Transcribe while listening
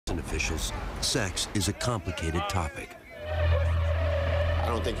officials, sex is a complicated topic. I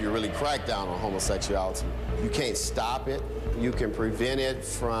don't think you really crack down on homosexuality. You can't stop it. You can prevent it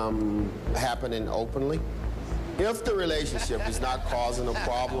from happening openly. If the relationship is not causing a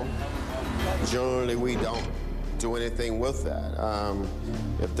problem, generally we don't do anything with that.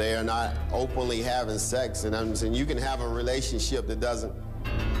 If they are not openly having sex, and I'm saying you can have a relationship that doesn't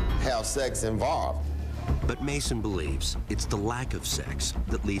have sex involved. But Mason believes it's the lack of sex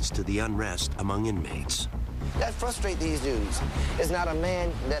that leads to the unrest among inmates. That frustrates these dudes. It's not a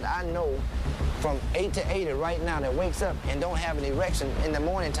man that I know from 8 to 80 right now that wakes up and don't have an erection in the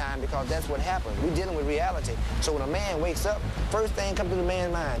morning time, because that's what happens. We're dealing with reality. So when a man wakes up, first thing comes to the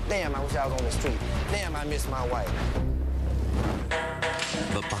man's mind, damn, I wish I was on the street. Damn, I miss my wife.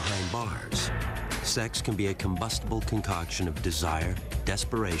 But behind bars, sex can be a combustible concoction of desire,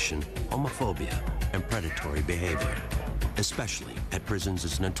 desperation, homophobia, and predatory behavior, especially at prisons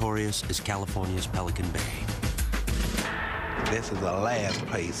as notorious as California's Pelican Bay. This is the last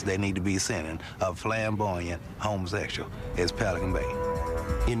place they need to be sending a flamboyant homosexual, is Pelican Bay.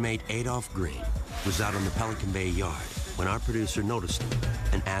 Inmate Adolph Green was out on the Pelican Bay yard when our producer noticed him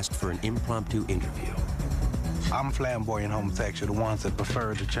and asked for an impromptu interview. I'm flamboyant homosexual, the ones that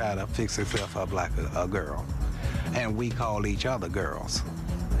prefer to try to fix themselves up like a girl. And we call each other girls.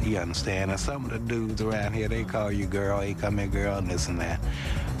 You understand? And some of the dudes around here, they call you girl, hey, come here, girl, and this and that.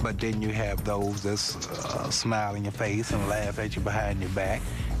 But then you have those that smile in your face and laugh at you behind your back.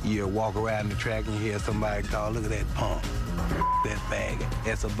 You walk around the track and you hear somebody call, look at that punk, that faggot.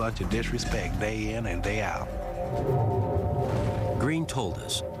 It's a bunch of disrespect day in and day out. Green told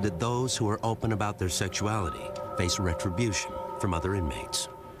us that those who are open about their sexuality face retribution from other inmates.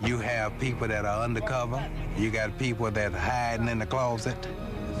 You have people that are undercover. You got people that are hiding in the closet,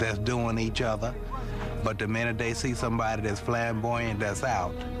 that's doing each other. But the minute they see somebody that's flamboyant, that's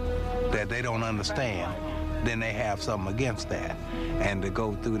out, that they don't understand, then they have something against that. And to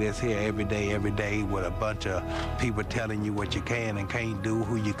go through this here every day with a bunch of people telling you what you can and can't do,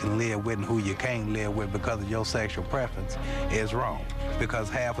 who you can live with and who you can't live with because of your sexual preference is wrong. Because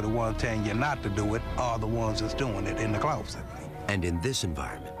half of the ones telling you not to do it are the ones that's doing it in the closet. And in this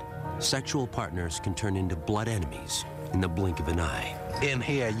environment, sexual partners can turn into blood enemies in the blink of an eye. In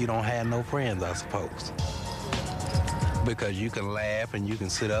here, you don't have no friends, I suppose. Because you can laugh and you can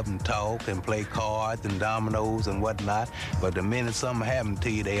sit up and talk and play cards and dominoes and whatnot, but the minute something happens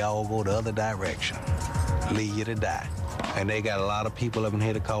to you, they all go the other direction, leave you to die. And they got a lot of people up in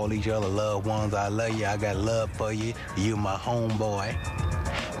here to call each other loved ones. I love you, I got love for you, you my homeboy.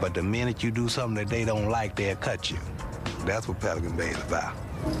 But the minute you do something that they don't like, they'll cut you. That's what Pelican Bay is about.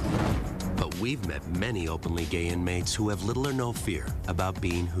 But we've met many openly gay inmates who have little or no fear about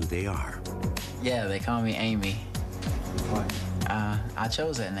being who they are. Yeah, they call me Amy. I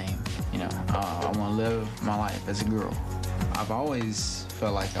chose that name, you know. I want to live my life as a girl. I've always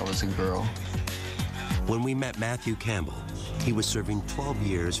felt like I was a girl. When we met Matthew Campbell, he was serving 12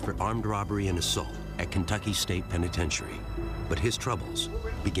 years for armed robbery and assault at Kentucky State Penitentiary. But his troubles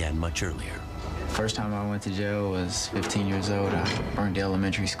began much earlier. First time I went to jail was 15 years old. I burned the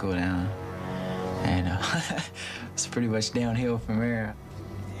elementary school down. And it's pretty much downhill from there.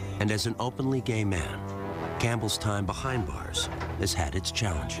 And as an openly gay man, Campbell's time behind bars has had its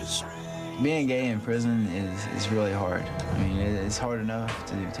challenges. Being gay in prison is really hard. I mean, it's hard enough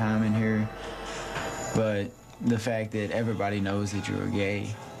to do time in here, but the fact that everybody knows that you're gay,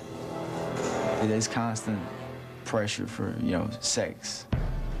 there's constant pressure for, you know, sex.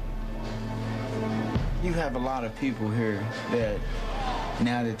 You have a lot of people here that,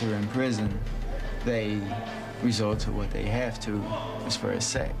 now that they're in prison, they resort to what they have to as far as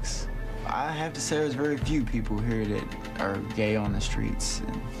sex. I have to say there's very few people here that are gay on the streets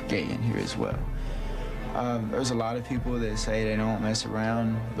and gay in here as well. There's a lot of people that say they don't mess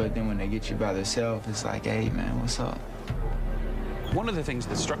around, but then when they get you by themselves, it's like, hey, man, what's up? One of the things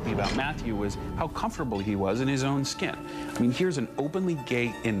that struck me about Matthew was how comfortable he was in his own skin. I mean, here's an openly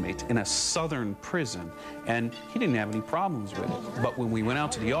gay inmate in a southern prison, and he didn't have any problems with it. But when we went out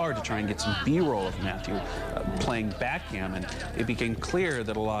to the yard to try and get some B-roll of Matthew playing backgammon, it became clear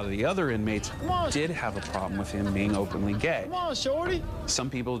that a lot of the other inmates did have a problem with him being openly gay. Come on, shorty. Some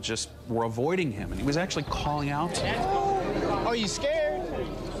people just were avoiding him, and he was actually calling out to them. Are you scared?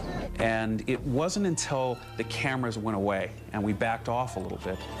 And it wasn't until the cameras went away and we backed off a little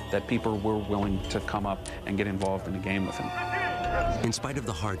bit that people were willing to come up and get involved in a game with him. In spite of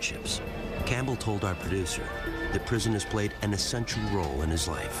the hardships, Campbell told our producer that prison has played an essential role in his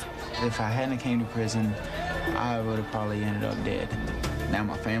life. If I hadn't came to prison, I would have probably ended up dead. Now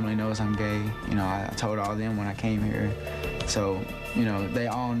my family knows I'm gay. You know, I told all them when I came here So, you know, they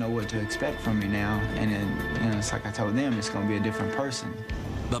all know what to expect from me now, and then, you know, it's like I told them, it's gonna be a different person.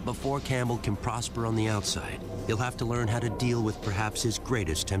 But before Campbell can prosper on the outside, he'll have to learn how to deal with perhaps his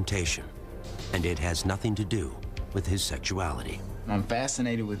greatest temptation. And it has nothing to do with his sexuality. I'm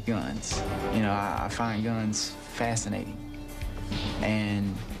fascinated with guns. You know, I find guns fascinating.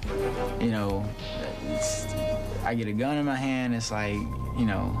 And, you know, I get a gun in my hand, it's like, you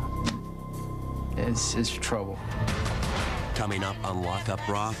know, it's trouble. Coming up on Lock Up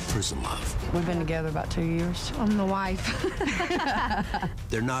Raw, Prison Love. We've been together about 2 years. I'm the wife.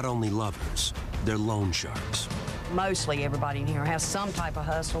 They're not only lovers, they're loan sharks. Mostly everybody in here has some type of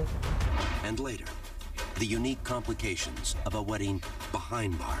hustle. And later, the unique complications of a wedding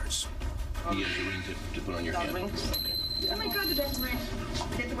behind bars. You get a ring to put on your hand. Okay. Oh my God, the best ring.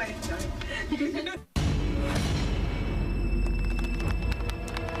 Get the wedding started.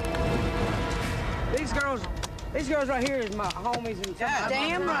 These girls right here is my homies. And Yeah,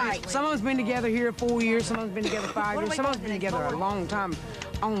 damn right. Some of us been together here 4 years, some of us been together 5 years, some of us been together a long time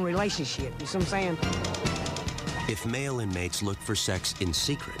on relationship, you see what I'm saying? If male inmates look for sex in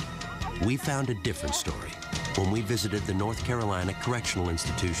secret, we found a different story when we visited the North Carolina Correctional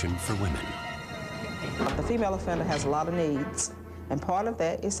Institution for Women. The female offender has a lot of needs, and part of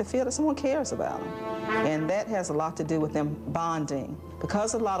that is to feel that someone cares about them. And that has a lot to do with them bonding.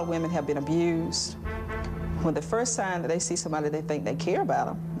 Because a lot of women have been abused, when the first time that they see somebody they think they care about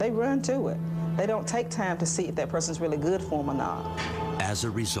them, they run to it. They don't take time to see if that person's really good for them or not. As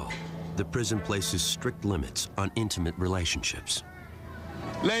a result, the prison places strict limits on intimate relationships.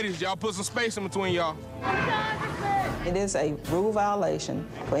 Ladies, y'all put some space in between y'all. It is a rule violation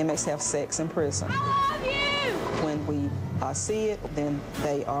for inmates to have sex in prison. I love you! When we see it, then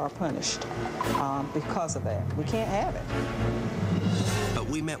they are punished because of that. We can't have it. But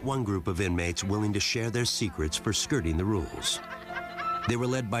we met one group of inmates willing to share their secrets for skirting the rules. They were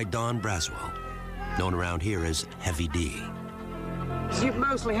led by Don Braswell, known around here as Heavy D. You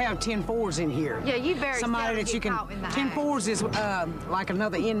mostly have 10-4s in here. Yeah, you very Somebody seldom that you get can. caught in the 10-4s is like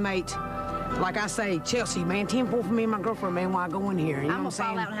another inmate. Like I say, Chelsea, man, 10-4 for me and my girlfriend, man, while I go in here. You know I'm what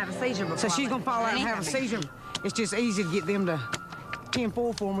gonna I'm saying? fall out and have a seizure before So she's gonna fall out and have a seizure. It's just easy to get them to 10-4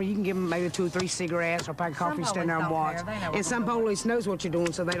 for them. You can give them maybe 2 or 3 cigarettes or a pack of coffee, stand there and watch. And some police knows what you're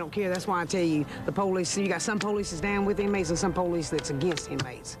doing, so they don't care. That's why I tell you, the police, you got some police that's down with inmates and some police that's against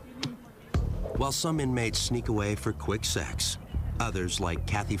inmates. While some inmates sneak away for quick sex, others, like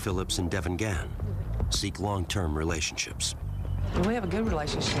Kathy Phillips and Devin Gann, seek long-term relationships. We have a good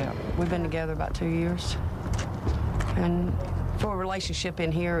relationship. We've been together about 2 years. And for a relationship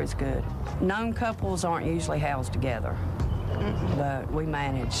in here, it's good. Known couples aren't usually housed together, but we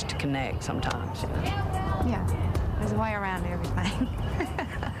manage to connect sometimes. Yeah, there's a way around everything.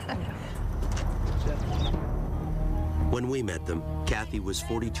 When we met them, Kathy was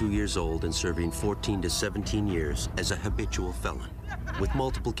 42 years old and serving 14 to 17 years as a habitual felon, with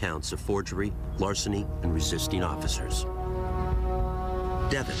multiple counts of forgery, larceny, and resisting officers.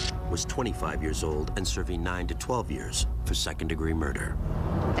 Devin was 25 years old and serving 9 to 12 years for second-degree murder.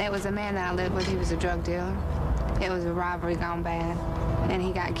 It was a man that I lived with. He was a drug dealer. It was a robbery gone bad, and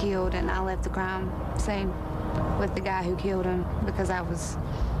he got killed, and I left the crime scene with the guy who killed him because it was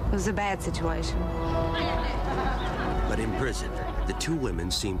a bad situation. But in prison, the two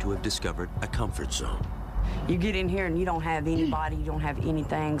women seem to have discovered a comfort zone. You get in here and you don't have anybody, you don't have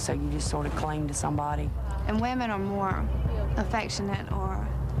anything, so you just sort of cling to somebody. And women are more affectionate or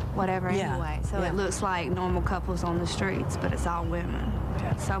whatever anyway, so it looks like normal couples on the streets, but it's all women.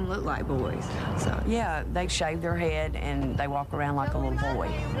 Some look like boys. So yeah, they shave their head and they walk around like a little boy.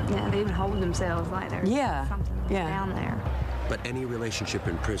 Yeah, they even hold themselves like there's something down there. But any relationship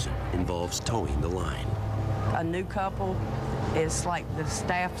in prison involves towing the line. A new couple, it's like the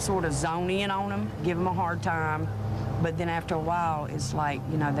staff sort of zone in on them, give them a hard time, but then after a while, it's like,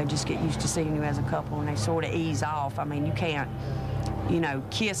 you know, they just get used to seeing you as a couple and they sort of ease off. I mean, you can't, you know,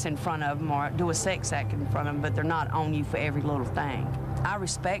 kiss in front of them or do a sex act in front of them, but they're not on you for every little thing. I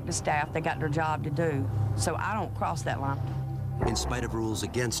respect the staff, they got their job to do, so I don't cross that line. In spite of rules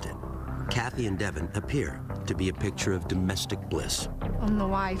against it, Kathy and Devin appear to be a picture of domestic bliss. I'm the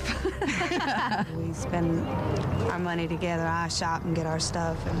wife. We spend our money together. I shop and get our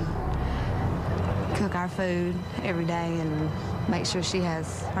stuff and cook our food every day and make sure she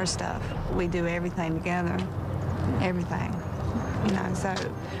has her stuff. We do everything together, everything. You know, so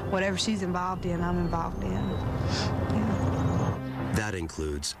whatever she's involved in, I'm involved in. Yeah. That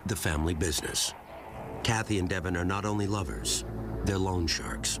includes the family business. Kathy and Devin are not only lovers, they're loan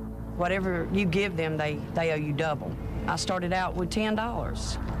sharks. Whatever you give them, they owe you double. I started out with $10.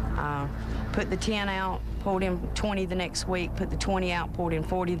 Put the 10 out, poured in 20 the next week, put the 20 out, poured in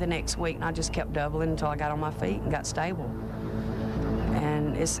 40 the next week, and I just kept doubling until I got on my feet and got stable.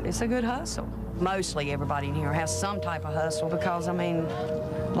 And it's a good hustle. Mostly everybody in here has some type of hustle because, I mean,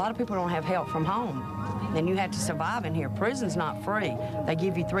 a lot of people don't have help from home. And you have to survive in here. Prison's not free. They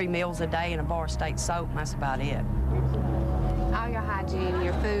give you 3 meals a day and a bar of steak soap, and that's about it. All your hygiene,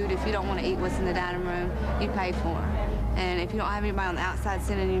 your food, if you don't want to eat what's in the dining room, you pay for it. And if you don't have anybody on the outside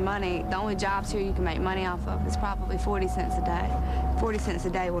sending you money, the only jobs here you can make money off of is probably 40 cents a day. 40 cents a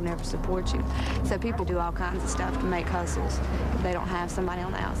day will never support you. So people do all kinds of stuff to make hustles. They don't have somebody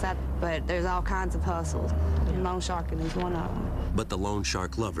on the outside, but there's all kinds of hustles. And loan sharking is one of them. But the loan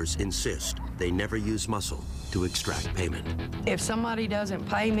shark lovers insist they never use muscle to extract payment. If somebody doesn't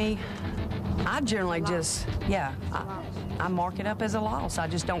pay me, I generally just, I mark it up as a loss. I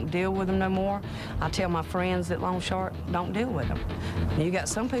just don't deal with them no more. I tell my friends that loan shark, don't deal with them. You got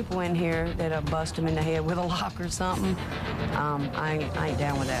some people in here that'll bust them in the head with a lock or something. I ain't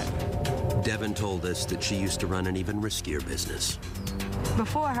down with that. Devin told us that she used to run an even riskier business.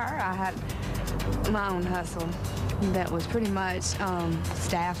 Before her, I had my own hustle that was pretty much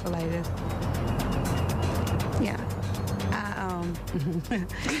staff related. Yeah.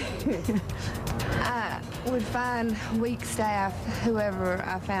 I would find weak staff, whoever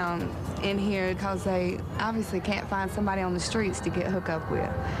I found in here, because they obviously can't find somebody on the streets to get hooked up with.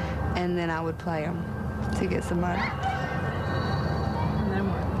 And then I would play them to get some money. And then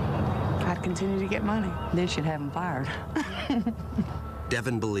what? I'd continue to get money. Then she'd have them fired.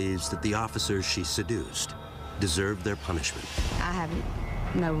 Devin believes that the officers she seduced deserved their punishment. I have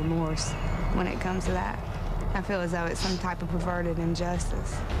no remorse when it comes to that. I feel as though it's some type of perverted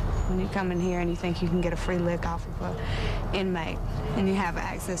injustice. When you come in here and you think you can get a free lick off of an inmate and you have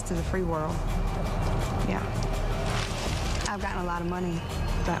access to the free world. Yeah. I've gotten a lot of money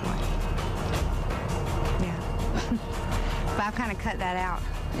that way. Yeah. But I've kind of cut that out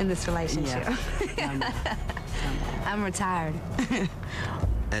in this relationship. Yeah. I'm retired.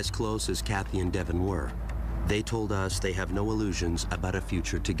 As close as Kathy and Devin were, they told us they have no illusions about a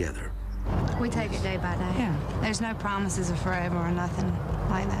future together. We take it day by day. Yeah. There's no promises of forever or nothing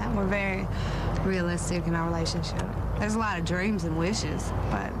like that. We're very realistic in our relationship. There's a lot of dreams and wishes,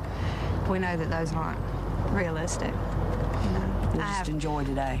 but we know that those aren't realistic. You know, you just enjoy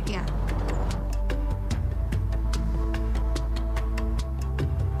today. Yeah.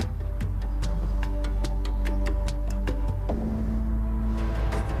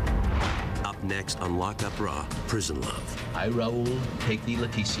 Next on Lock Up Raw, Prison Love. I, Raul, take thee,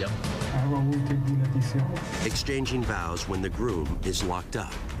 Leticia. I, Raul, take thee, Leticia. Exchanging vows when the groom is locked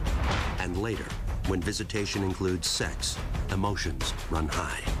up. And later, when visitation includes sex, emotions run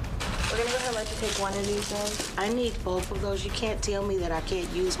high. We're gonna go ahead and let you take one of these then. I need both of those. You can't tell me that I can't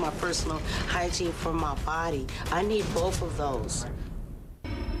use my personal hygiene for my body. I need both of those.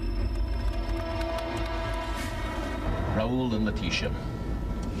 Raul and Leticia.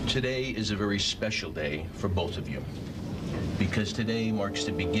 Today is a very special day for both of you, because today marks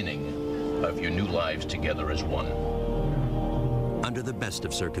the beginning of your new lives together as one. Under the best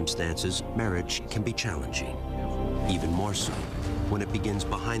of circumstances, marriage can be challenging, even more so when it begins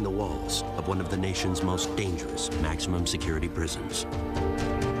behind the walls of one of the nation's most dangerous maximum security prisons.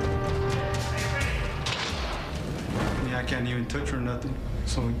 Yeah, I can't even touch her or nothing,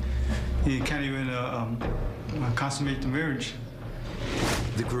 so you can't even consummate the marriage.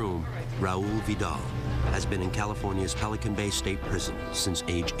 The groom, Raul Vidal, has been in California's Pelican Bay State Prison since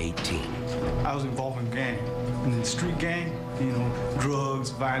age 18. I was involved in gang, in the street gang, you know, drugs,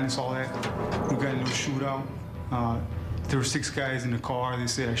 violence, all that. We got in a little shootout. There were 6 guys in the car they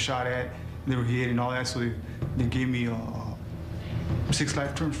said I shot at, they were hit and all that, so they gave me 6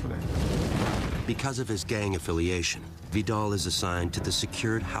 life terms for that. Because of his gang affiliation, Vidal is assigned to the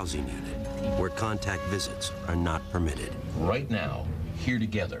secured housing unit, where contact visits are not permitted. Right now, here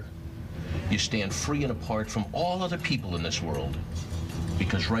together, you stand free and apart from all other people in this world,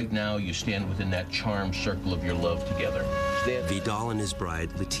 because right now you stand within that charmed circle of your love together. Vidal and his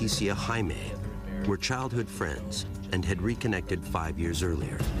bride, Leticia Jaime, were childhood friends and had reconnected 5 years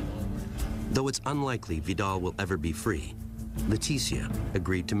earlier. Though it's unlikely Vidal will ever be free, Leticia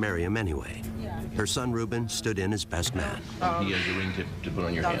agreed to marry him anyway. Her son, Ruben, stood in as best man. He has a ring to put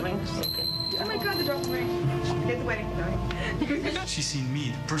on your hand. Okay. Oh my God, the dog ring. Get the wedding ring. She seen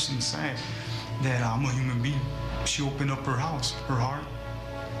me, the person inside, that I'm a human being. She opened up her house, her heart.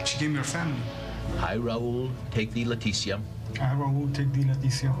 She gave me her family. I, Raul, take thee, Leticia. I, Raul, take thee,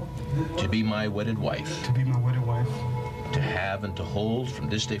 Leticia. To be my wedded wife. To be my wedded wife. To have and to hold from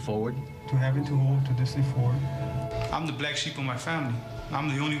this day forward. To have and to hold to this day forward. I'm the black sheep of my family. I'm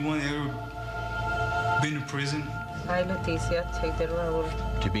the only one that ever been to prison. I, Leticia, take the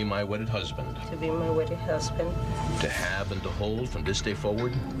Raul To be my wedded husband. to be my wedded husband, To have and to hold from this day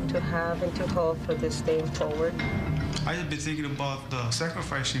forward. to have and to hold for this day forward. I just been thinking about the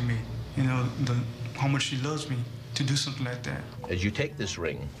sacrifice she made, you know, how much she loves me to do something like that. As you take this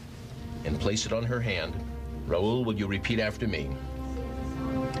ring and place it on her hand, Raul, will you repeat after me?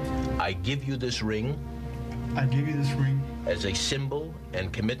 I give you this ring. I give you this ring. As a symbol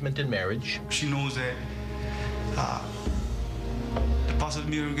and commitment in marriage. She knows that the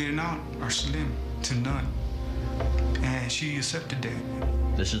possibility of getting out are slim to none. And she accepted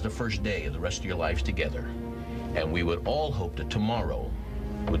that. This is the first day of the rest of your lives together. And we would all hope that tomorrow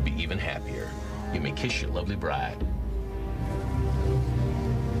would be even happier. You may kiss your lovely bride.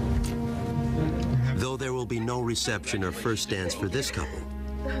 Though there will be no reception or first dance for this couple,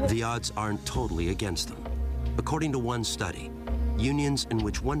 the odds aren't totally against them. According to one study, unions in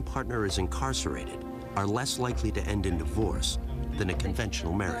which one partner is incarcerated are less likely to end in divorce than a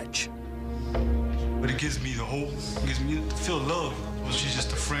conventional marriage. But it gives me the hope, it gives me to feel love. Well, she's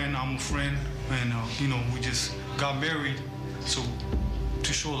just a friend, I'm a friend, and you know, we just got married, so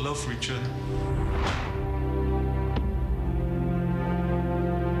to show love for each other.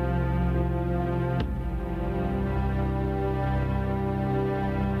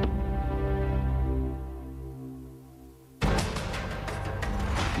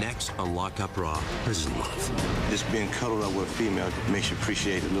 Next on Lock Up Raw, Prison Love. Just being cuddled up with a female makes you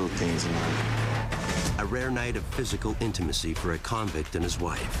appreciate the little things in life. A rare night of physical intimacy for a convict and his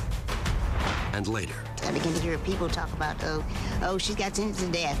wife. And later, I begin to hear people talk about, oh, she's got sentenced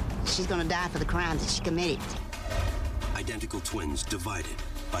to death. She's going to die for the crimes that she committed. identical twins divided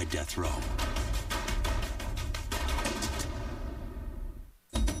by death row.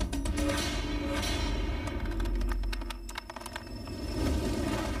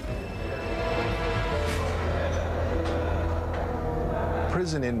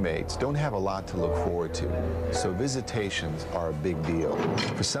 Prison inmates don't have a lot to look forward to, so visitations are a big deal.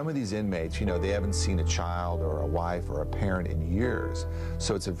 For some of these inmates, you know, they haven't seen a child or a wife or a parent in years,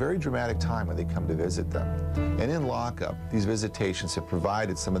 so it's a very dramatic time when they come to visit them. And in lockup, these visitations have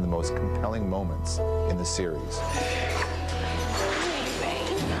provided some of the most compelling moments in the series.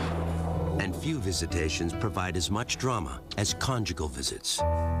 And few visitations provide as much drama as conjugal visits,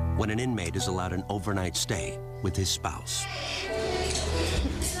 when an inmate is allowed an overnight stay with his spouse.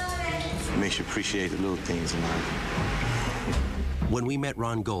 It makes you appreciate the little things in life. When we met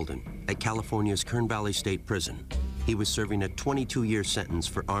Ron Golden at California's Kern Valley State Prison, he was serving a 22-year sentence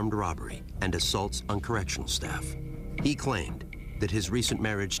for armed robbery and assaults on correctional staff. He claimed that his recent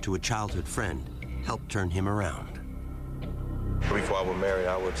marriage to a childhood friend helped turn him around. Before I was married,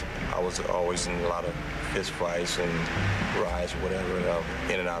 I was always in a lot of fist fights and riots, whatever,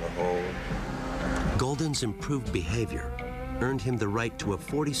 in and out of hole. Golden's improved behavior earned him the right to a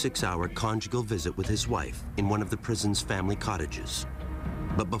 46-hour conjugal visit with his wife in one of the prison's family cottages.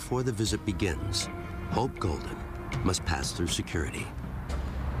 But before the visit begins, Hope Golden must pass through security.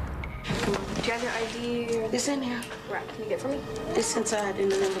 Do you have your ID? It's in here. Where? Can you get it for me? It's inside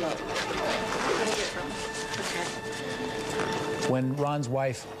in an envelope. Where can you get it from? Okay. When Ron's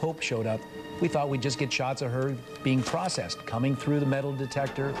wife, Hope, showed up, we thought we'd just get shots of her being processed, coming through the metal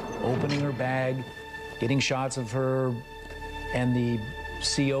detector, opening her bag, getting shots of her and the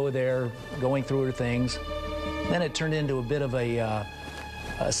CO there going through her things. Then it turned into a bit of a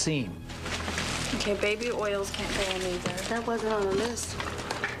scene. Okay, baby oils can't go in either. That wasn't on the list.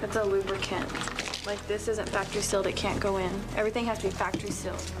 It's a lubricant. Like, this isn't factory sealed, it can't go in. Everything has to be factory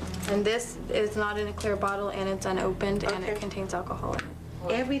sealed. And this is not in a clear bottle, and it's unopened, and it contains alcohol in it.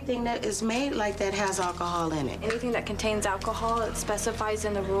 Everything that is made like that has alcohol in it. Anything that contains alcohol, it specifies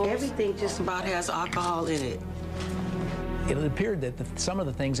in the rules. Everything just about has alcohol in it. It appeared that some of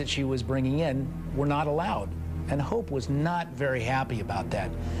the things that she was bringing in were not allowed, and Hope was not very happy about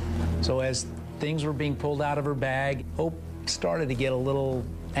that. So as things were being pulled out of her bag, Hope started to get a little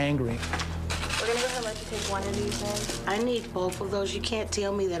angry. We're gonna go ahead and let you take one of these in. I need both of those. You can't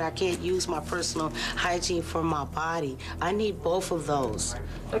tell me that I can't use my personal hygiene for my body. I need both of those.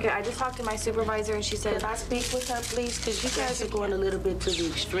 Okay, I just talked to my supervisor, and she said... Could I speak with her, please? Because you guys are going a little bit to the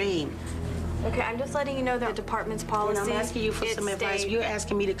extreme. Okay, I'm just letting you know that the department's policy... And I'm asking you for some advice. You're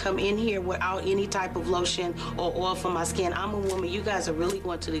asking me to come in here without any type of lotion or oil for my skin. I'm a woman. You guys are really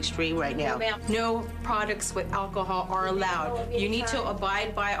going to the extreme right now. No products with alcohol are allowed. You need to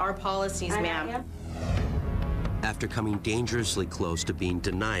abide by our policies, ma'am. After coming dangerously close to being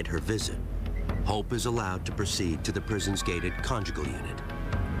denied her visit, Hope is allowed to proceed to the prison's gated conjugal unit.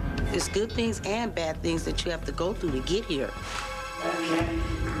 There's good things and bad things that you have to go through to get here.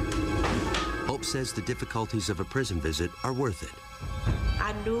 Hope Hope says the difficulties of a prison visit are worth it.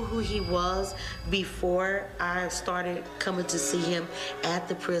 I knew who he was before I started coming to see him at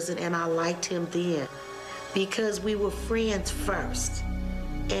the prison, and I liked him then because we were friends first.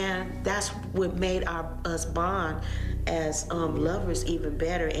 And that's what made us bond as lovers even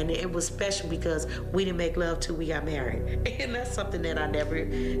better. And it was special because we didn't make love till we got married. And that's something that I never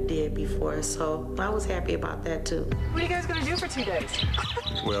did before. So I was happy about that too. What are you guys gonna do for 2 days?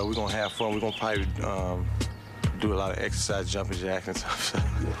 Well, we're gonna have fun. We're gonna probably do a lot of exercise, jumping jacks and stuff.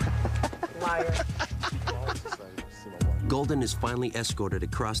 Liar. Golden is finally escorted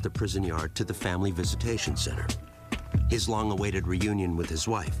across the prison yard to the Family Visitation Center. His long-awaited reunion with his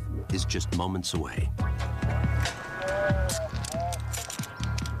wife is just moments away.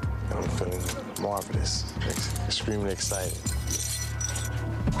 I'm feeling marvelous, extremely excited.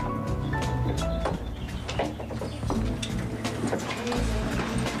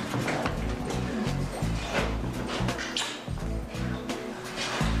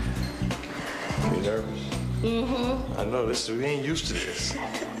 You nervous? Mm-hmm. I know, we ain't used to this.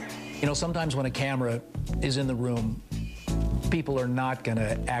 You know, sometimes when a camera is in the room, people are not going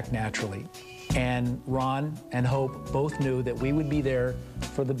to act naturally. And Ron and Hope both knew that we would be there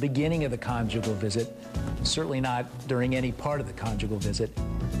for the beginning of the conjugal visit, certainly not during any part of the conjugal visit.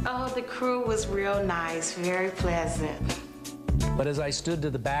 Oh, the crew was real nice, very pleasant. But as I stood to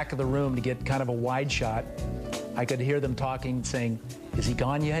the back of the room to get kind of a wide shot, I could hear them talking, saying, "Is he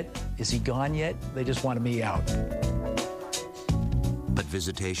gone yet? Is he gone yet?" They just wanted me out. But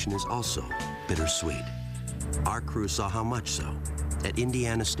visitation is also bittersweet. Our crew saw how much so at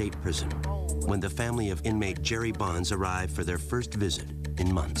Indiana State Prison when the family of inmate Jerry Bonds arrived for their first visit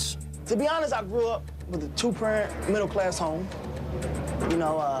in months. To be honest, I grew up with a two-parent, middle-class home. You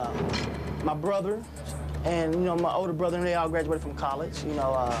know, my brother and, you know, my older brother, and they all graduated from college. You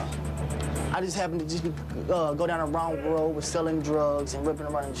know, I just happened to just go down a wrong road with selling drugs and ripping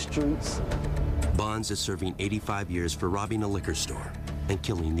around in the streets. Bonds is serving 85 years for robbing a liquor store and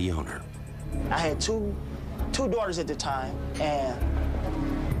killing the owner. I had two daughters at the time, and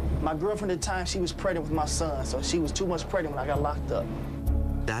my girlfriend at the time, she was pregnant with my son, so she was too much pregnant when I got locked up.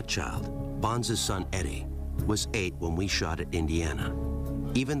 That child, Bonds' son Eddie, was 8 when we shot at Indiana.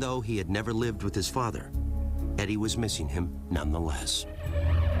 Even though he had never lived with his father, Eddie was missing him nonetheless.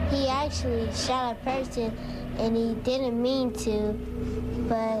 He actually shot a person, and he didn't mean to,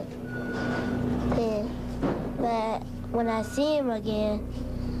 but when I see him again,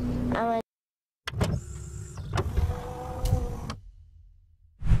 I'm like,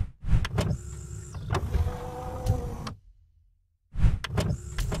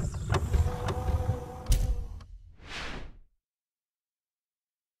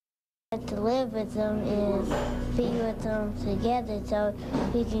 to live with them and be with them together so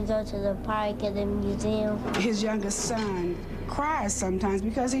we can go to the park and the museum. His youngest son cries sometimes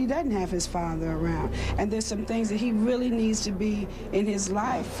because he doesn't have his father around. And there's some things that he really needs to be in his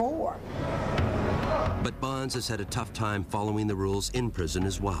life for. But Bonds has had a tough time following the rules in prison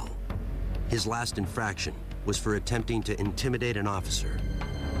as well. His last infraction was for attempting to intimidate an officer.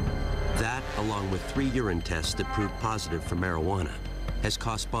 That, along with 3 urine tests that proved positive for marijuana, has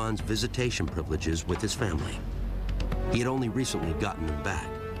cost Bonds visitation privileges with his family. He had only recently gotten them back,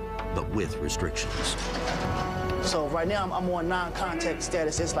 but with restrictions. So right now I'm on non-contact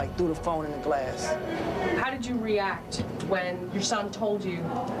status. It's like through the phone and the glass. How did you react when your son told you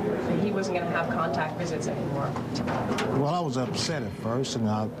that he wasn't going to have contact visits anymore? Well, I was upset at first, and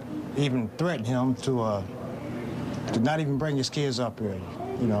I even threatened him to not even bring his kids up here,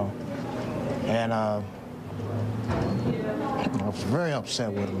 you know. And I was very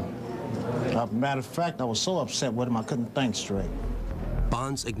upset with him. Matter of fact, I was so upset with him I couldn't think straight.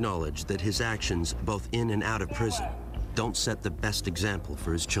 Bonds acknowledged that his actions, both in and out of prison, don't set the best example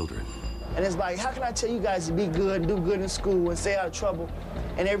for his children. And it's like, how can I tell you guys to be good and do good in school and stay out of trouble?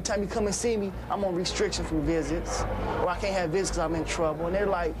 And every time you come and see me, I'm on restriction from visits, or I can't have visits because I'm in trouble. And they're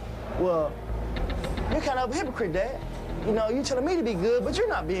like, well, you're kind of a hypocrite, Dad. You know, you're telling me to be good, but you're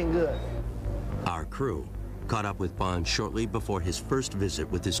not being good. Our crew caught up with Bonds shortly before his first visit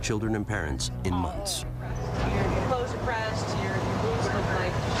with his children and parents in months. Your clothes are pressed, your boots look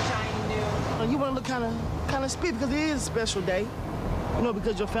like shiny new. You want to look kind of spit because it is a special day. You know,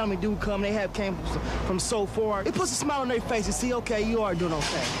 because your family do come, they came from so far. It puts a smile on their face and see, okay, you are doing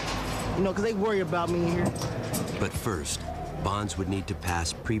okay. You know, because they worry about me here. But first, Bonds would need to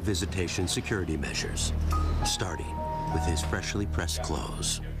pass pre-visitation security measures, starting with his freshly pressed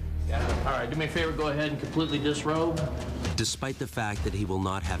clothes. All right, do me a favor, go ahead and completely disrobe. Despite the fact that he will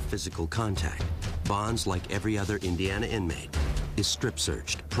not have physical contact, Bonds, like every other Indiana inmate, is strip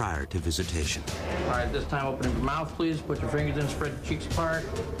searched prior to visitation. All right, this time open your mouth, please. Put your fingers in, spread your cheeks apart.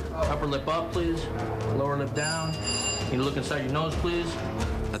 Upper lip up, please. Lower lip down. You look inside your nose, please.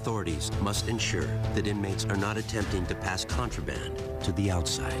 Authorities must ensure that inmates are not attempting to pass contraband to the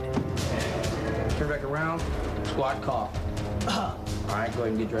outside. Turn back around, squat, cough. All right, go ahead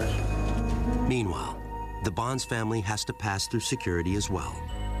and get dressed. Meanwhile, the Bonds family has to pass through security as well.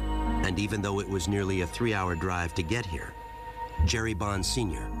 And even though it was nearly a 3-hour drive to get here, Jerry Bond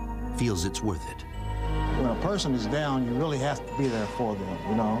Sr. feels it's worth it. When a person is down, you really have to be there for them,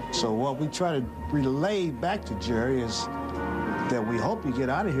 you know? So what we try to relay back to Jerry is that we hope you get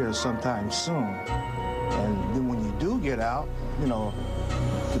out of here sometime soon. And then when you do get out, you know,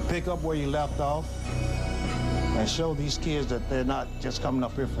 to pick up where you left off and show these kids that they're not just coming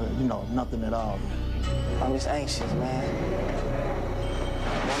up here for, you know, nothing at all. I'm just anxious, man.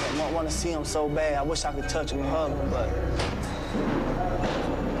 I want to see him so bad. I wish I could touch him and hug him, but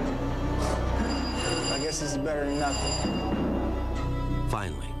I guess this is better than nothing.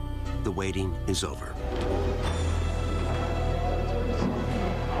 Finally, the waiting is over.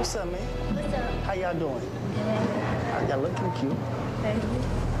 What's up, man? What's up? How y'all doing? Y'all looking cute. Thank you.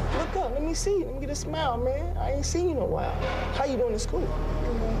 Look up, let me see you. Let me get a smile, man. I ain't seen you in a while. How you doing in school?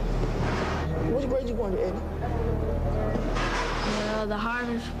 Which grade you going to, Eddie? Well, the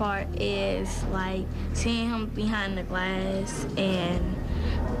hardest part is like seeing him behind the glass and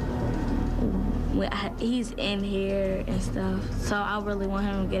he's in here and stuff. So I really want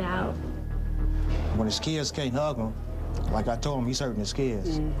him to get out. When his kids can't hug him, like I told him, he's hurting his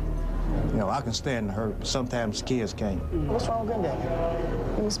kids. You know, I can stand the hurt, but sometimes kids can't. What's wrong with Granddaddy?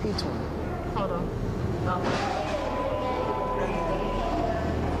 Let me speak to him. Hold on.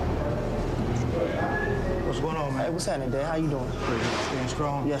 What's going on, man? Hey, what's happening, Dad? How you doing? Staying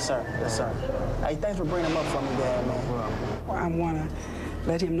strong? Yes, sir. Yes, sir. Hey, thanks for bringing him up for me, Dad, man. Well, I want to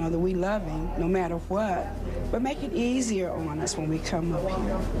let him know that we love him no matter what, but make it easier on us when we come up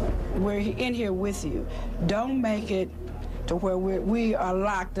here. We're in here with you. Don't make it to where we are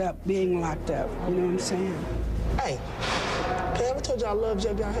locked up, being locked up. You know what I'm saying? Hey, okay, I ever told you I loved you?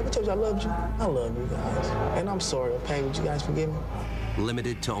 Have I ever told you I loved you? I love you guys. And I'm sorry, okay? Would you guys forgive me?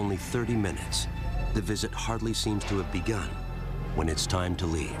 Limited to only 30 minutes, the visit hardly seems to have begun when it's time to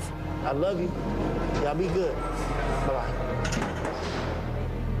leave. I love you. Y'all be good. Bye-bye.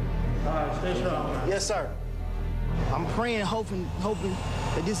 All right, stay strong. Yes, sir. I'm praying, hoping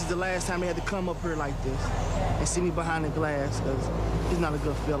that this is the last time they had to come up here like this and see me behind the glass, because it's not a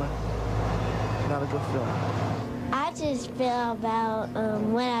good feeling. Not a good feeling. I just feel about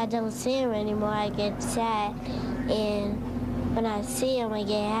when I don't see him anymore, I get sad, and when I see him, I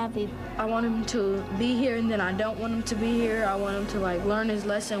get happy. I want him to be here, and then I don't want him to be here. I want him to like learn his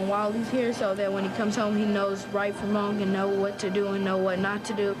lesson while he's here, so that when he comes home, he knows right from wrong and know what to do and know what not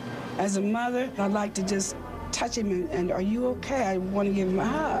to do. As a mother, I'd like to just touch him and are you okay? I want to give him a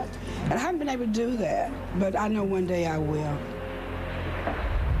hug. And I haven't been able to do that, but I know one day I will.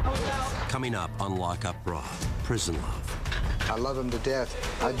 Coming up on Lock Up Raw, Prison Love. I love him to death.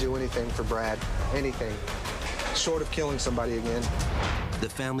 I'd do anything for Brad, anything, short of killing somebody again. The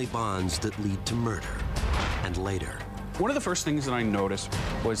family bonds that lead to murder, and later. One of the first things that I noticed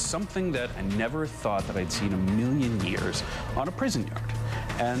was something that I never thought that I'd seen a million years on a prison yard.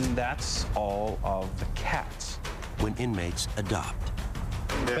 And that's all of the cats. When inmates adopt.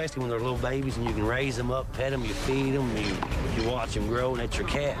 Especially when they're little babies and you can raise them up, pet them, you feed them, you watch them grow, and that's your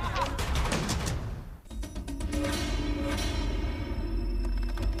cat.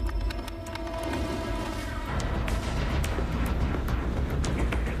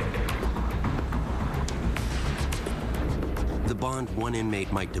 The bond one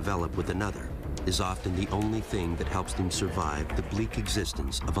inmate might develop with another is often the only thing that helps them survive the bleak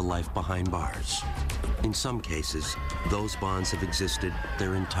existence of a life behind bars. In some cases, those bonds have existed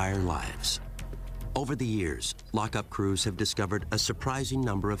their entire lives. Over the years, lockup crews have discovered a surprising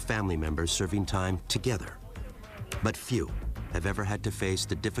number of family members serving time together. But few have ever had to face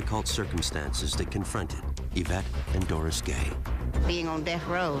the difficult circumstances that confronted Yvette and Doris Gay. Being on death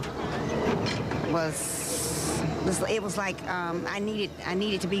row was like I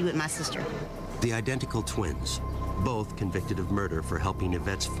needed to be with my sister. The identical twins, both convicted of murder for helping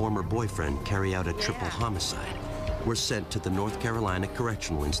Yvette's former boyfriend carry out a triple homicide, were sent to the North Carolina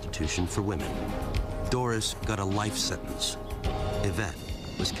Correctional Institution for Women. Doris got a life sentence. Yvette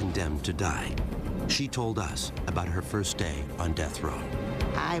was condemned to die. She told us about her first day on death row.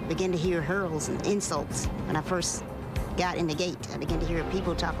 I began to hear hurls and insults when I first got in the gate. I began to hear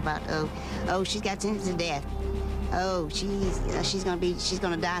people talk about, oh, she's got sentenced to death. Oh, she's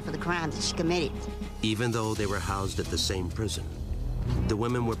gonna die for the crimes that she committed. Even though they were housed at the same prison, The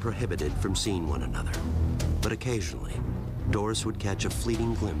women were prohibited from seeing one another. But occasionally, Doris would catch a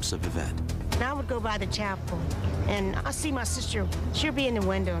fleeting glimpse of Yvette. And I would go by the chapel, and I see my sister. She'll be in the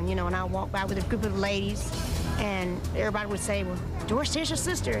window, you know, and I'll walk by with a group of ladies, and everybody would say, well, Doris, there's your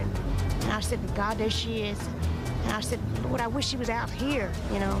sister. And I said, God, there she is. And I said, Lord, I wish she was out here,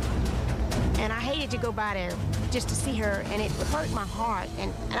 you know. And I hated to go by there just to see her, and it would hurt my heart,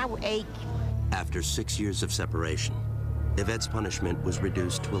 and I would ache. After 6 years of separation, Yvette's punishment was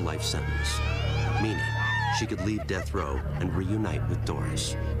reduced to a life sentence, meaning she could leave death row and reunite with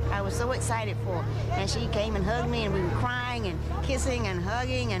Doris. I was so excited for her, and she came and hugged me, and we were crying and kissing and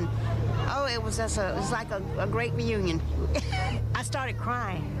hugging, and oh, it was just it was like a great reunion. I started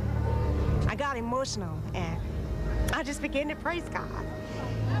crying. I got emotional, and I just began to praise God.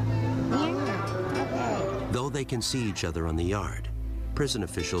 Yeah. Though they can see each other on the yard, prison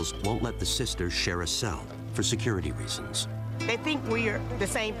officials won't let the sisters share a cell for security reasons. They think we're the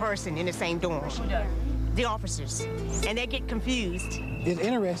same person in the same dorm, the officers, and they get confused. It's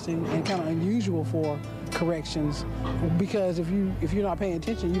interesting and kind of unusual for corrections because if you're not paying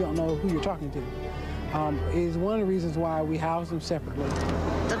attention, you don't know who you're talking to. It's one of the reasons why we house them separately.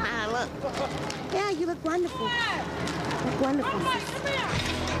 Look how I look. Yeah, you look wonderful. You look wonderful.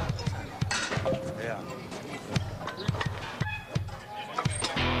 Yeah.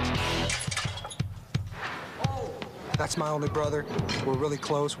 That's my only brother. We're really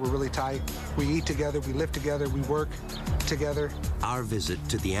close, we're really tight. We eat together, we live together, we work together. Our visit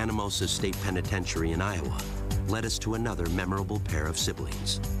to the Anamosa State Penitentiary in Iowa led us to another memorable pair of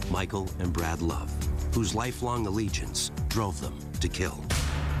siblings, Michael and Brad Love, whose lifelong allegiance drove them to kill.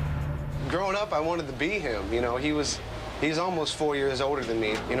 Growing up, I wanted to be him. You know, he's almost 4 years older than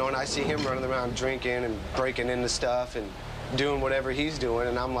me, you know, and I see him running around drinking and breaking into stuff and doing whatever he's doing,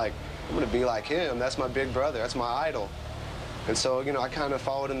 and I'm like, I'm gonna be like him. That's my big brother, that's my idol. And so, you know, I kind of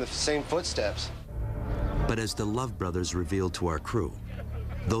followed in the same footsteps. But as the Love brothers revealed to our crew,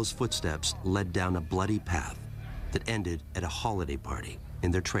 those footsteps led down a bloody path that ended at a holiday party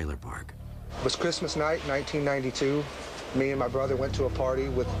in their trailer park. It was Christmas night, 1992. Me and my brother went to a party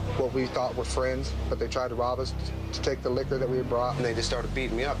with what we thought were friends, but they tried to rob us to take the liquor that we had brought. And they just started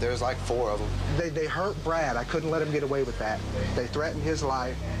beating me up. There was like 4 of them. They hurt Brad. I couldn't let him get away with that. They threatened his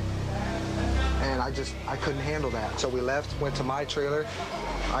life, and I couldn't handle that. So we left, went to my trailer.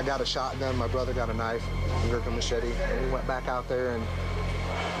 I got a shotgun, my brother got a knife, and a machete, and we went back out there and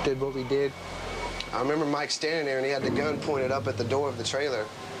did what we did. I remember Mike standing there, and he had the gun pointed up at the door of the trailer.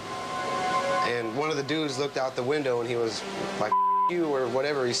 And one of the dudes looked out the window, and he was like, F you, or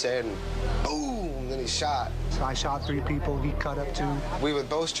whatever he said, and boom, then he shot. So I shot 3 people, he cut up 2. We were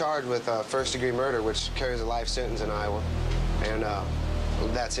both charged with first-degree murder, which carries a life sentence in Iowa. And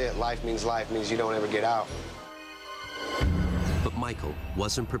that's it. Life means you don't ever get out. But Michael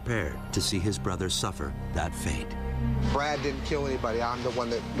wasn't prepared to see his brother suffer that fate. Brad didn't kill anybody. I'm the one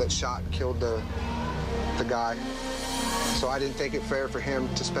that shot and killed the guy. So I didn't think it fair for him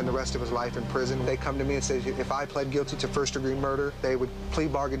to spend the rest of his life in prison. They come to me and say if I pled guilty to first-degree murder, they would plea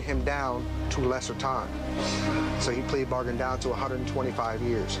bargain him down to lesser time. So he plea bargained down to 125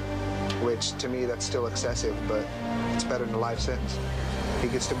 years, which to me that's still excessive, but it's better than a life sentence. He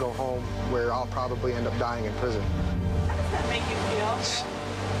gets to go home where I'll probably end up dying in prison. Does that make you feel?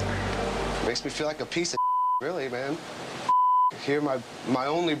 Makes me feel like a piece of really, man. Here, my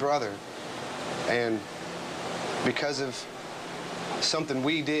only brother, and because of something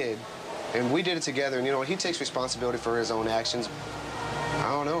we did, and we did it together, and you know, he takes responsibility for his own actions.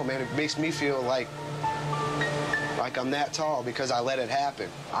 I don't know, man, it makes me feel like I'm that tall because I let it happen.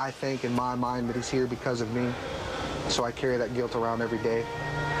 I think in my mind that he's here because of me, so I carry that guilt around every day.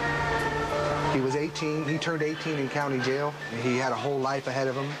 He was 18, he turned 18 in county jail. He had a whole life ahead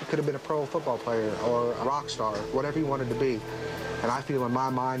of him. He could have been a pro football player or a rock star, whatever he wanted to be. And I feel in my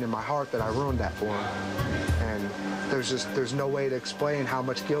mind and my heart that I ruined that for him. And there's no way to explain how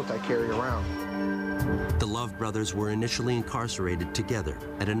much guilt I carry around. The Love brothers were initially incarcerated together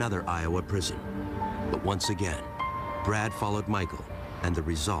at another Iowa prison. But once again, Brad followed Michael, and the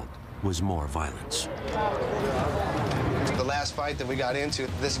result was more violence. The last fight that we got into,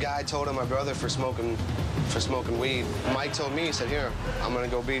 this guy told on my brother for smoking weed. Mike told me, he said, here, I'm gonna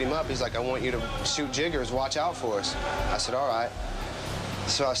go beat him up. He's like, I want you to shoot jiggers, watch out for us. I said, all right.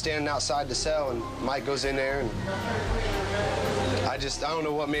 So I was standing outside the cell, and Mike goes in there, and I don't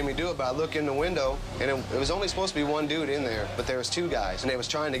know what made me do it, but I look in the window, and it was only supposed to be one dude in there, but there was 2 guys, and they was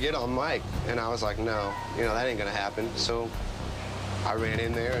trying to get on Mike. And I was like, no, you know, that ain't gonna happen. So I ran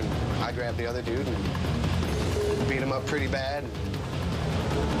in there, and I grabbed the other dude, and beat him up pretty bad.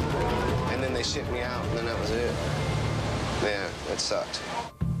 And then they shipped me out, and then that was it. Man, it sucked.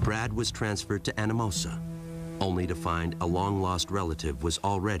 Brad was transferred to Anamosa, only to find a long-lost relative was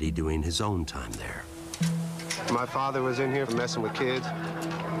already doing his own time there. My father was in here messing with kids,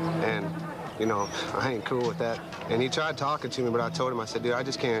 and, you know, I ain't cool with that. And he tried talking to me, but I told him, I said, dude, I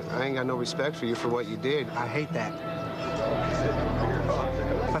just can't, I ain't got no respect for you for what you did. I hate that.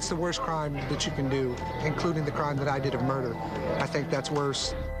 That's the worst crime that you can do, including the crime that I did of murder. I think that's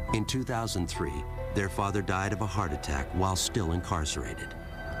worse. In 2003, their father died of a heart attack while still incarcerated.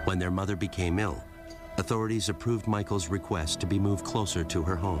 When their mother became ill, authorities approved Michael's request to be moved closer to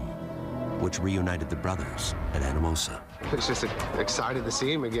her home, which reunited the brothers at Anamosa. It's just excited to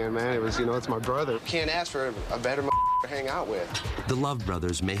see him again, man. It was, you know, it's my brother. Can't ask for a better to hang out with. The Love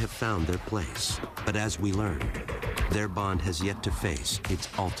brothers may have found their place, but as we learned, their bond has yet to face its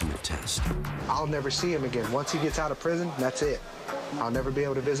ultimate test. I'll never see him again. Once he gets out of prison, that's it. I'll never be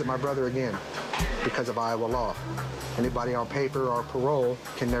able to visit my brother again because of Iowa law. Anybody on paper or parole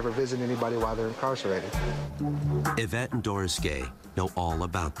can never visit anybody while they're incarcerated. Yvette and Doris Gay know all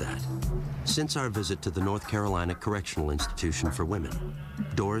about that. Since our visit to the North Carolina Correctional Institution for Women,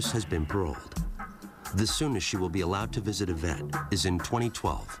 Doris has been paroled. The soonest she will be allowed to visit Yvette is in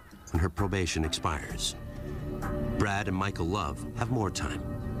 2012, when her probation expires. Brad and Michael Love have more time.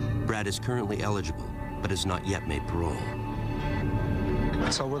 Brad is currently eligible, but has not yet made parole.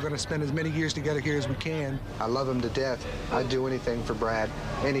 So we're going to spend as many years together here as we can. I love him to death. I'd do anything for Brad,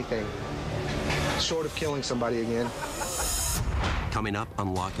 anything, short of killing somebody again. Coming up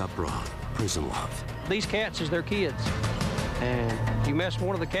on Lock Up Raw, Prison Love. These cats is their kids. And you mess with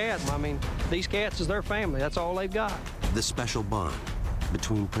one of the cats, I mean, these cats is their family. That's all they've got. The special bond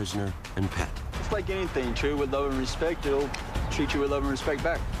between prisoner and pet. It's like anything, treat with love and respect, it'll treat you with love and respect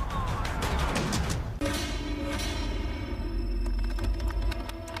back.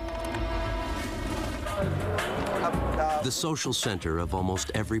 The social center of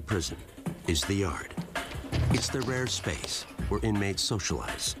almost every prison is the yard. It's the rare space where inmates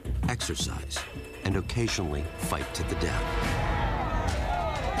socialize, exercise, and occasionally fight to the death.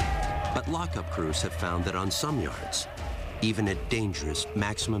 But lockup crews have found that on some yards, even at dangerous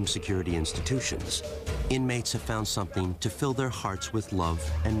maximum security institutions, inmates have found something to fill their hearts with love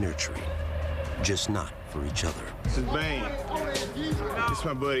and nurturing, just not for each other. This is Bane. It's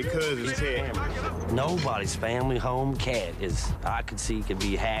my buddy cousin, Ted. Nobody's family home cat I could see could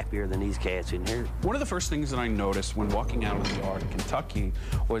be happier than these cats in here. One of the first things that I noticed when walking out of the yard in Kentucky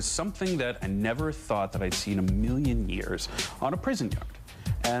was something that I never thought that I'd seen in a million years on a prison yard.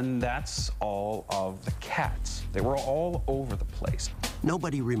 And that's all of the cats. They were all over the place.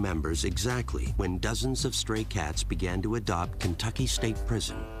 Nobody remembers exactly when dozens of stray cats began to adopt Kentucky State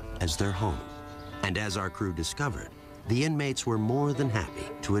Prison as their home. And as our crew discovered, the inmates were more than happy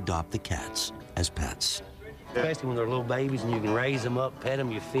to adopt the cats as pets. Especially when they're little babies and you can raise them up, pet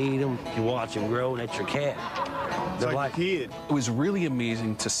them, you feed them, you watch them grow, and that's your cat. They're like a kid. It was really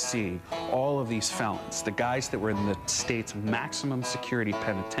amazing to see all of these felons, the guys that were in the state's maximum security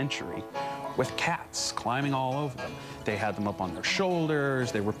penitentiary, with cats climbing all over them. They had them up on their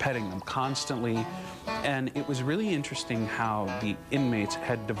shoulders, they were petting them constantly, and it was really interesting how the inmates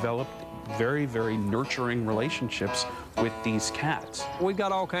had developed very, very nurturing relationships with these cats. We've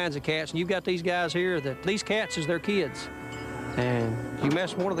got all kinds of cats, and you've got these guys here that these cats is their kids. And you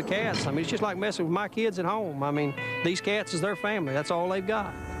mess with one of the cats, I mean, it's just like messing with my kids at home. I mean, these cats is their family. That's all they've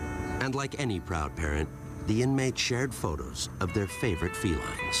got. And like any proud parent, the inmates shared photos of their favorite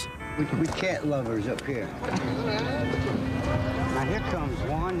felines. We cat lovers up here. Now here comes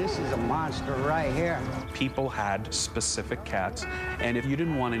one. This is a monster right here. People had specific cats, and if you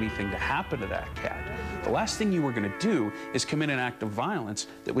didn't want anything to happen to that cat, the last thing you were going to do is commit an act of violence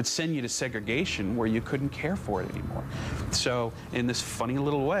that would send you to segregation where you couldn't care for it anymore. So in this funny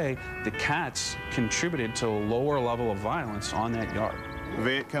little way, the cats contributed to a lower level of violence on that yard.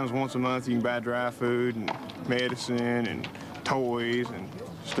 Vet comes once a month. You can buy dry food and medicine and toys and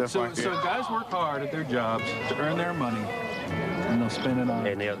stuff like that. So guys work hard at their jobs to earn their money, and they'll spend it on.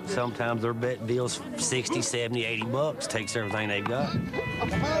 And sometimes their bet deals 60, 70, 80 bucks, takes everything they've got.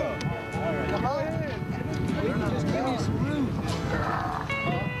 Come on. Just give me some room.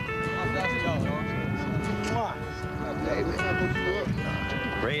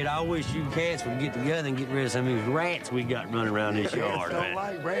 Red, I wish you cats would get together and get rid of some of these rats we got running around this yard, man.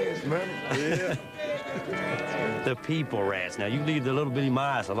 Like rats, man. Yeah. The people rats. Now, you leave the little bitty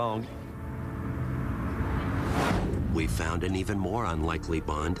mice alone. We found an even more unlikely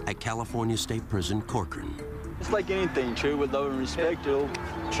bond at California State Prison, Corcoran. It's like anything, treat with love and respect, it'll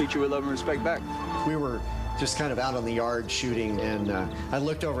treat you with love and respect back. We were just kind of out on the yard shooting, and I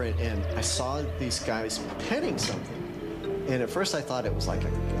looked over and I saw these guys petting something. And at first I thought it was like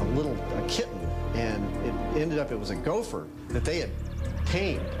a kitten, and it ended up it was a gopher that they had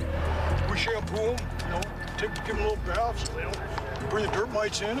tamed. We shampoo them, give them a little bath, so they don't bring the dirt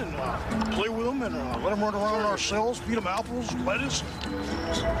mites in, and play with them, and let them run around in our cells, feed them apples, lettuce,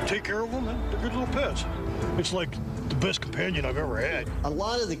 take care of them, and they're good little pets. It's like the best companion I've ever had. A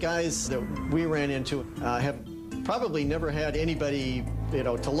lot of the guys that we ran into have probably never had anybody,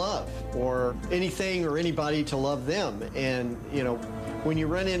 to love, or anything or anybody to love them. And, when you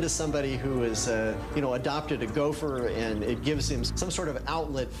run into somebody who is, adopted a gopher and it gives him some sort of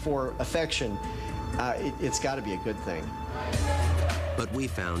outlet for affection, it's got to be a good thing. But we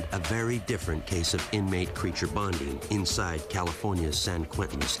found a very different case of inmate-creature bonding inside California's San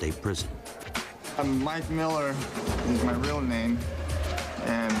Quentin State Prison. I'm Mike Miller is my real name,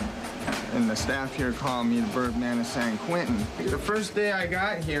 and the staff here call me the Birdman of San Quentin. The first day I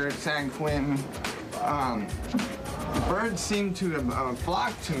got here at San Quentin, the birds seemed to have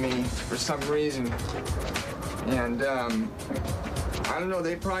flocked to me for some reason. And I don't know,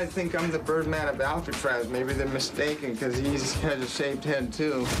 they probably think I'm the Birdman of Alcatraz. Maybe they're mistaken because he has a shaped head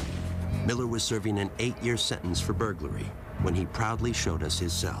too. Miller was serving an 8-year sentence for burglary when he proudly showed us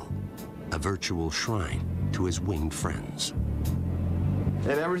his cell, a virtual shrine to his winged friends.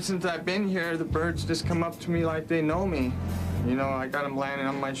 And ever since I've been here, the birds just come up to me like they know me. I got them landing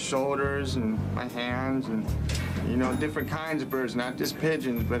on my shoulders and my hands, and, different kinds of birds, not just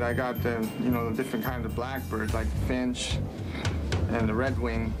pigeons, but I got the, the different kinds of blackbirds, like the finch and the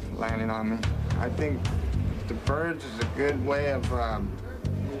redwing landing on me. I think the birds is a good way of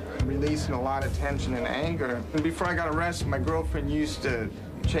releasing a lot of tension and anger. And before I got arrested, my girlfriend used to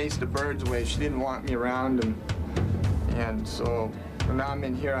chase the birds away. She didn't want me around, and so when I'm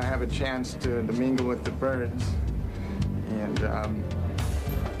in here, I have a chance to mingle with the birds. And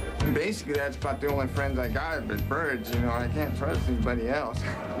basically, that's about the only friends I got, but birds, I can't trust anybody else.